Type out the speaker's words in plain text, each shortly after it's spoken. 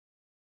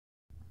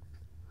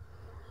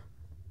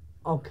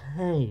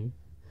Okay.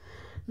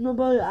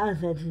 Nobody I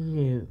said to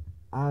you,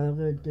 I'm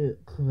gonna do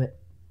Crypt.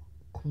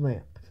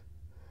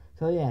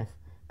 So yes,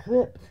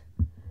 Crypt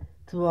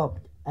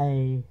dropped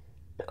a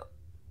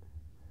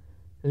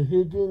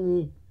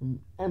Houdini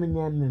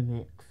Eminem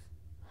remix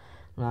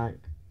like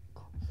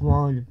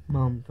 1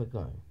 month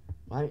ago,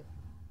 right?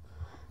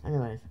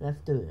 Anyways,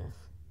 let's do this.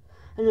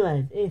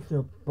 Anyways, it's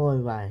your boy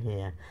right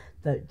here,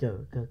 that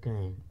joke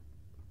again.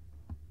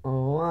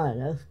 Alright,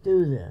 let's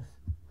do this.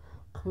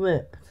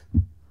 Crypt.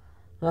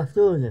 Let's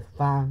do this,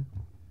 fam.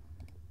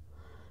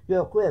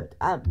 Yo, Crypt,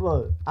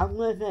 bro, I'm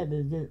gonna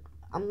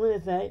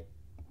say,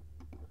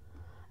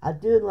 I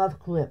do love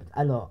Crypt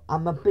a lot.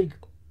 I'm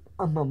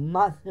a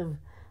massive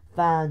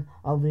fan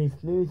of his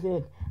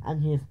music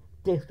and his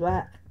diss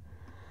track.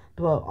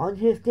 Bro, on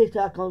his diss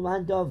track on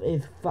Randolph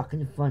is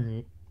fucking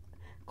funny.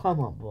 Come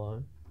on,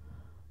 bro.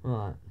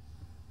 Alright.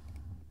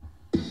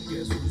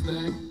 Guess who's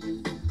back?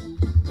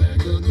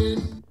 Back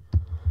again.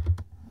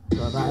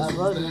 Guess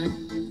who's back?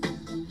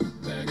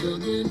 Back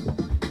again.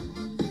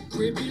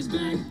 Crypt is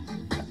back.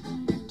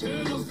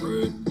 Tell a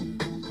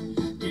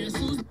friend. Guess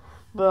who's...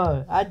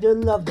 Bro, I do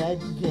love the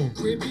editing.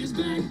 Crypt is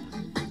back.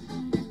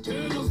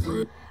 Tell a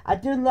friend. I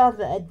do love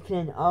the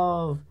editing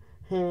of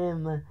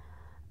him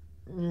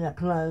in the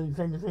clothes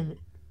and everything.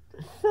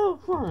 It's so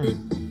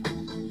fun.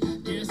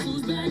 Guess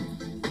who's back?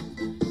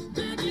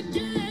 Back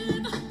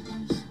again.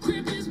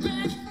 Crypt is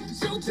back.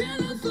 So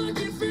tell a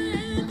fucking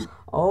friend.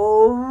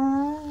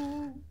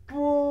 Oh,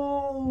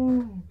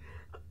 boom.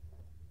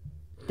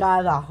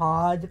 Got a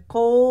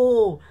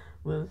hardcore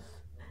with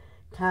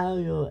tell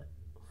your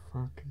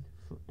fucking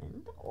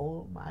friend.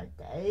 Oh my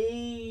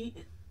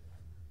days.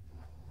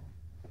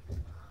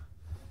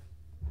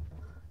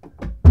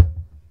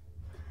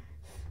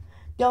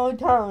 Don't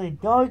tell me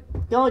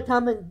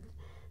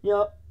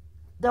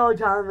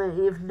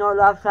if no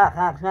love track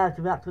has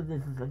to react to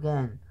this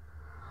again.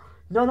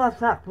 No love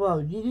track, bro.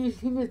 You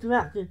see this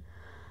reaction?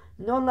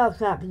 No love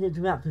track can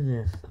interact with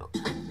this.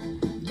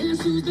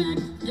 Guess who's back?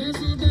 Guess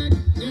who's back?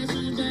 Guess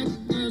who's back?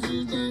 Guess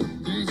who's back?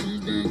 Guess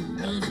who's back?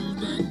 Guess who's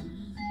back?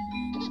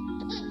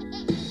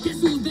 Guess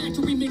who's back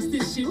to remix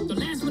this shit? The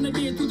last one I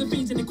did through the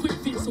veins and the quick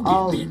fit. So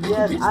oh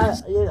yes,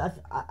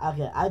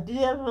 I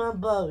did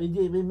remember we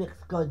did remix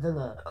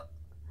Godzilla.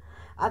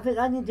 I think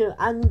I need to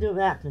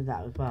react to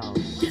that as well.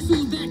 Guess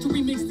who's back to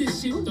remix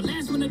this shit? The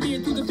last one I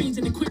did through the veins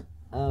and the quick.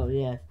 Oh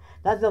yes,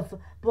 that's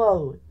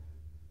bro.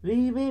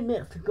 We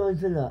remixed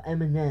Godzilla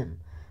Eminem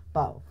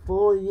about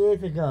 4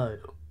 years ago.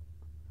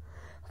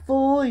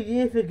 4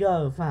 years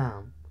ago,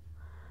 fam.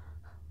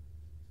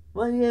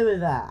 What year was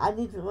that?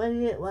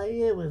 What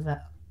year was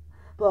that?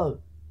 Bro,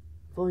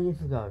 4 years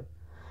ago.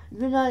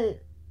 Isn't that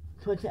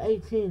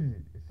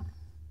 2018?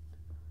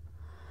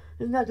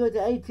 Isn't that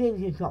 2018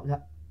 he dropped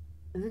that?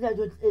 Isn't that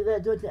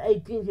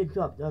 2018 he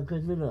dropped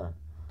Godzilla?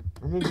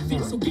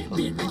 So get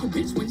bit like a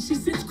bitch when she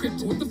sits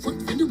crypt with the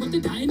front fender with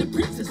the dying a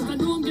princess. I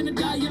know I'm gonna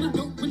die and I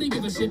don't really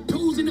give a shit.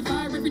 Toes in the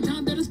fire every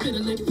time that I spit a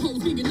lick.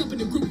 Hoes hanging up in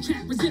the group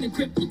chat, resenting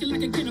Crypt, looking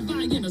like a can of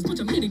hyenas,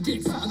 bunch of mini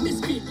dicks. A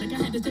misfit, like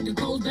I had to take the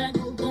clothes back.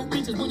 Broke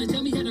bitches wanna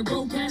tell me how to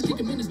grow cash. Kick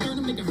 'em in the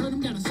sternum, make it hurt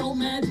 'em, got 'em so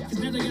mad. Cause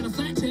now they got a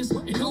flat test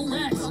and no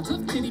racks.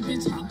 Tough titty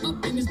bitch, I'm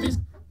up in this bitch.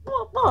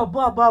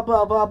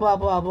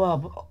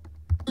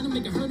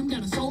 Make it hurt 'em,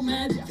 got 'em so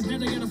mad. Cause now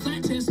they got a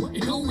flat test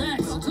and no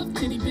racks. Tough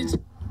titty bitch.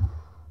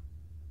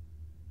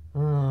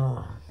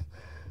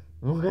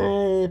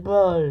 Okay,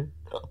 bro.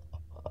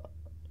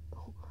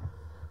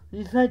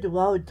 You said the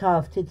wrong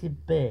tough titty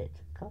bitch.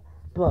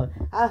 Bro,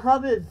 I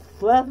have it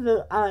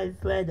forever, I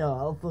swear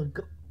though, for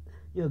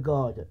your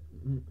God.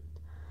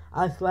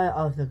 I swear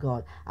off to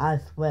God, I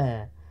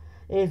swear.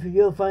 If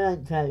you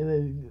found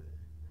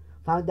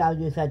out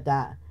you said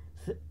that,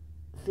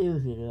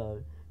 seriously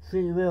though,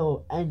 she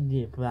will end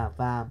it,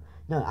 fam.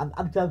 No,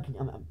 I'm joking,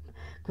 I'm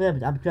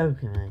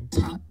joking, man.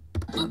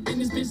 Up in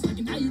this bitch like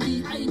an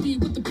IUD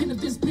with the pin of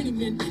this spinning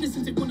man.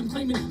 Innocent is what I'm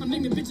claiming. I'm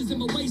naming bitches in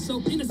my way,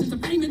 so innocent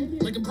I'm aiming.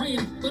 Like I'm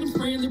praying, but I'm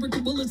spraying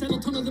lyrical bullets that'll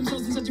tunnel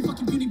themselves inside your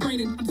fucking beauty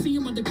braining. I'm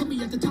seeing why they put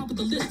me at the top of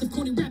the list of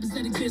corny rappers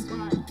that exist.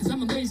 Cause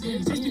I'm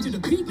amazing. Take me to the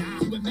beat,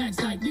 you at max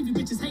height. Leave you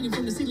bitches hanging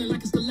from the ceiling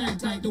like a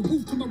stalactite. The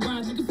roof to my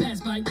ride like a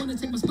fast bike. Wanna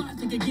take my spot,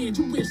 think again,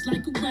 you wish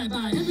like a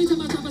rabbi. Every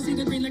time I drop, I see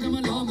the green like I'm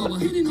a lawnmower.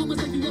 Hitting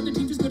homers like the other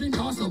team just couldn't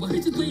toss over.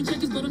 Bitches playing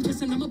checkers, but I'm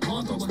kissing, I'm a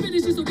pawn thrower.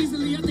 Spinach so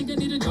easily, I think I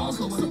need a jaw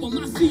slower. So on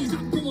my seeds,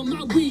 I'm growing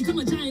my weeds. I'm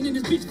a giant in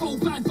this bitch,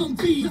 4'5" from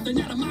feet.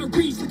 Nothing out of my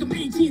reach, like I'm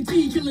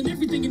AT&T. Killing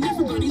everything and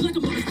everybody like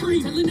I'm on a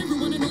spree. Telling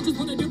everyone I know just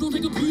what I do, don't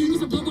take a plea.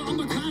 Use a blower on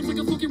my crimes like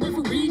a fucking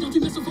referee. Don't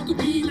you mess with fucking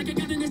me like I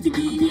got an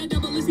STD. Be a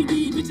double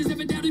STD, bitches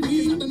never doubted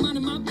me. I've been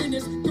minding my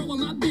business, growing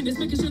my business,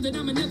 making sure that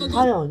I'm a never go.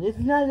 Hold on, it's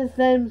not the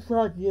same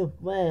song you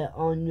play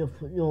on your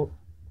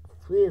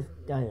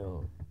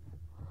freestyle.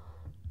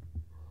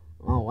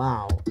 Oh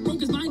wow.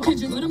 Broke is my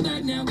intention, but I'm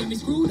back now. Got me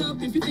screwed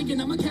up if you're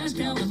thinking I'm a cash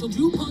cow. I told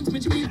you punks,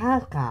 bitch, me.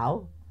 Cash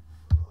cow?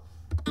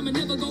 I'ma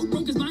never go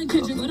broke is my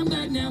intention, but I'm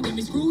back now. Got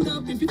me screwed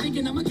up if you're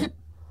thinking I'm a cash.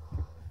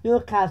 You're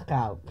a cash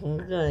cow.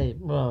 Okay,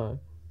 bro.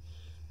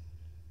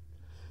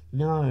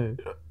 No.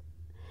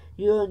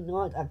 You're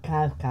not a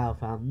cash cow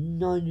fam.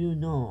 No, you're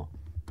not.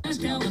 Cash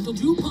cow, I told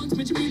you punks,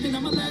 mention me, then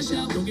I'ma lash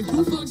out. Don't give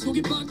two fucks, you'll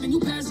get bucked, then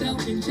you'll pass out.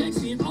 Chin check,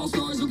 seeing all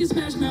stars, you'll get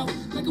smashed mouth.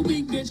 Like a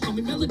weak bitch, call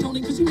me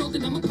melatonin, cause you know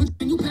that I'ma put you,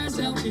 then you'll pass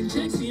out. Chin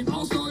check, seeing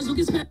all stars, you'll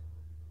get smashed.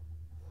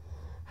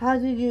 How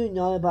did you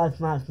know about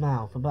Smash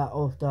Mouth, about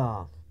All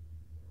Stars?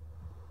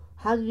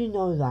 How did you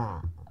know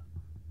that?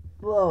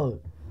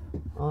 Bro.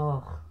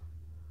 Oh.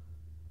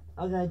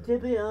 Okay, to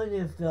be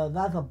honest though,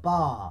 that's a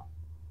bar.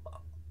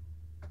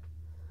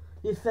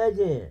 You said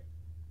it.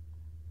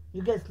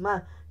 You get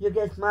Smash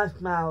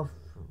Mouth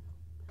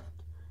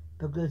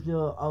because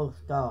you're an All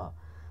Star.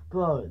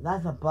 Bro,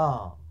 that's a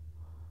bar.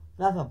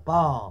 That's a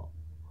bar.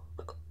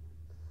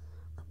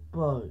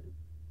 Bro.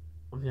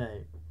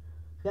 Okay.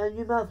 Then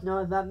you must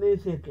know that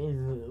music is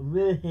a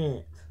real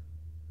hit.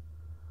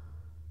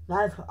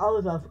 That's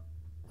also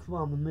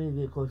from a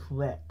movie called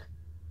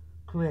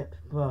Crypt,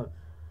 bro.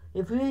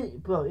 If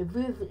you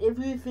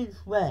think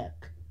Shrek,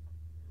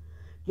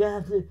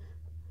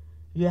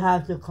 you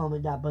have to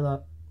comment that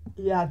below.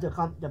 You have to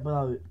comment that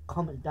below.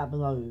 Comment that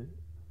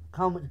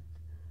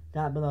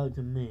below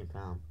to me,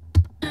 fam.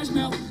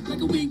 Mouth,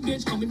 like a weak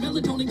bitch, call me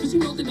melatonin, cause you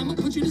know that I'ma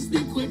put you to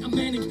sleep quick. I'm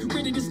manic,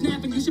 ready to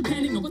snap, and you should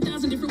panic. Know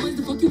 1,000 different ways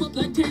to fuck you up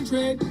like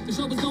Tantric. The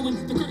show is going,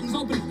 the curtain's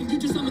open, and you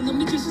just summon the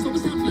magician, so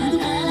it's time for you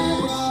to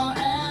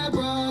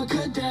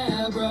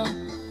abracadabra.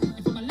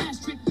 And for my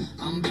last trick,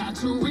 I'm about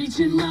to reach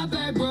in my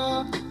bag,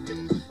 bro.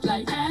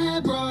 Like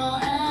abracadabra.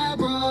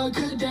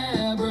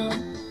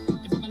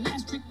 And for my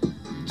last trick,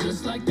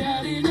 just like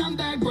that, and I'm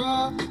back,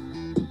 bro.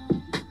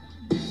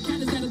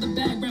 Cat is out of the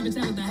bag, rabbits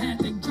out of the hat.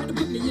 They try to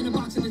put me in a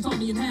box and it's all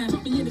me in half.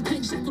 Drop me in a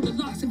tank, shackled to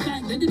locks. In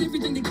fact, they did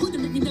everything they could to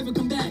make me never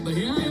come back. But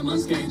here I am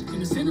unscathed, in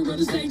the center of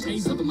the stage.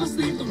 Ace up in my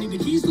sleeve, don't need the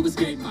keys to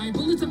escape. I ain't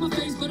bullets in my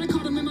face, but I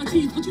caught them in my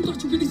teeth. What you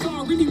thought you really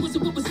saw really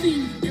wasn't what was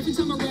seen. Every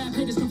time I rap,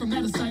 haters come from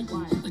out of sight.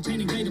 Like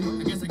Channing Tatum,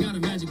 I guess I got a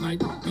magic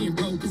mic. Being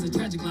broke is a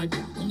tragic life.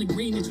 Only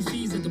green that you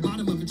see is at the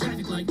bottom of a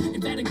traffic light.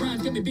 Emphatic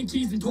rhymes get me big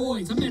cheese and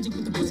toys. I'm magic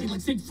with the pussy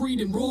like Siegfried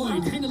and Roy.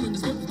 Handling the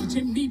smoke with the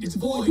chimney that's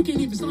void. You can't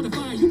even start a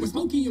fire, you were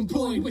smoky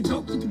employed. You a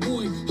joke looking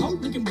boy,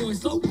 hope looking boy,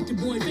 slow looking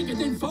boy, faker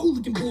than foe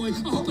looking boy.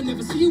 I hope I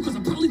never see you, cause I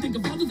probably think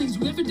of all the things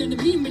you ever done to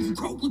me and make you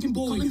croak looking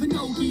boy. Call him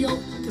Pinocchio,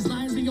 cause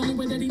lion's the only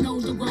way that he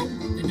knows to grow.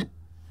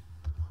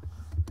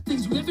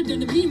 Things you ever done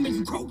to me and make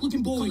you croak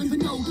looking boy. Call him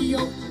Pinocchio,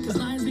 cause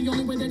lion's the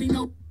only way that he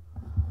knows.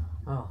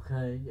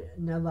 Okay,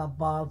 another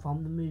bar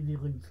from the movie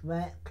called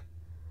Shrek.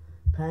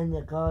 Playing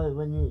the guy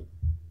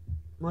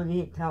when he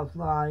hits out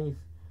flies,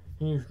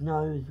 his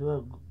nose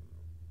will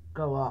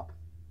go up.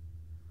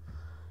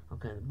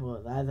 Okay, boy,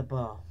 that's a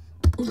bar.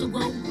 They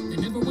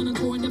never went on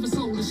tour, never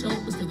sold a show,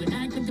 but still they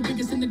act like the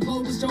biggest in the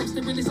globe. The jokes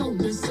they really sold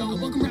this. So I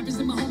welcome rappers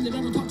in my home that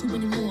I don't talk to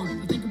anymore.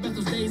 I think about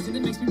those days and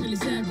it makes me really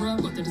sad, bro.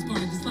 But that is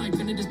part of this life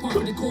and it is part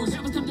of the course.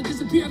 Now it's time to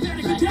disappear. I've had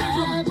a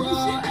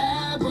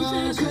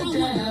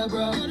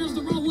abracadabra. That was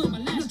the wrong one. My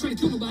last trying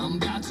to kill nobody. I'm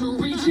about to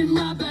reach in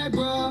my bag,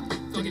 bro.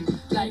 Fucking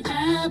like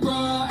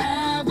abracadabra.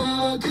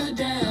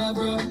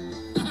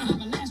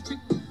 My last trick,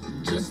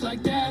 just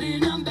like that,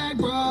 and I'm back,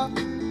 bro.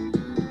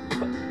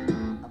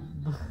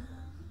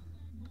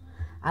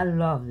 I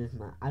love this,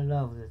 man. I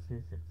love this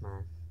music,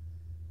 man.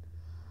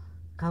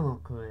 Come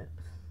on, Crypt.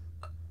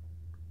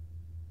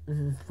 This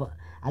is fun.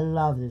 I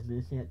love this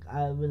music.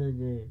 I really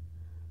do.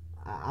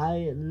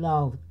 I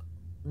love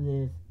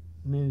this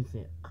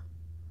music.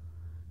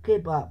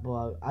 Keep up,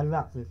 bro. I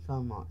love this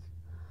so much.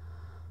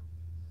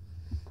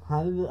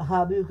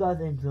 Hope you guys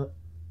enjoy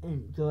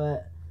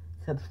it.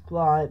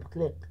 Subscribe.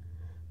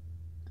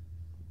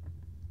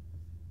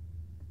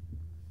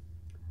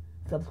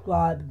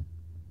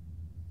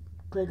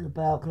 Click the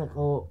bell, click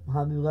all.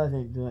 Hope you guys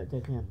enjoy it.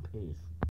 Take care, peace.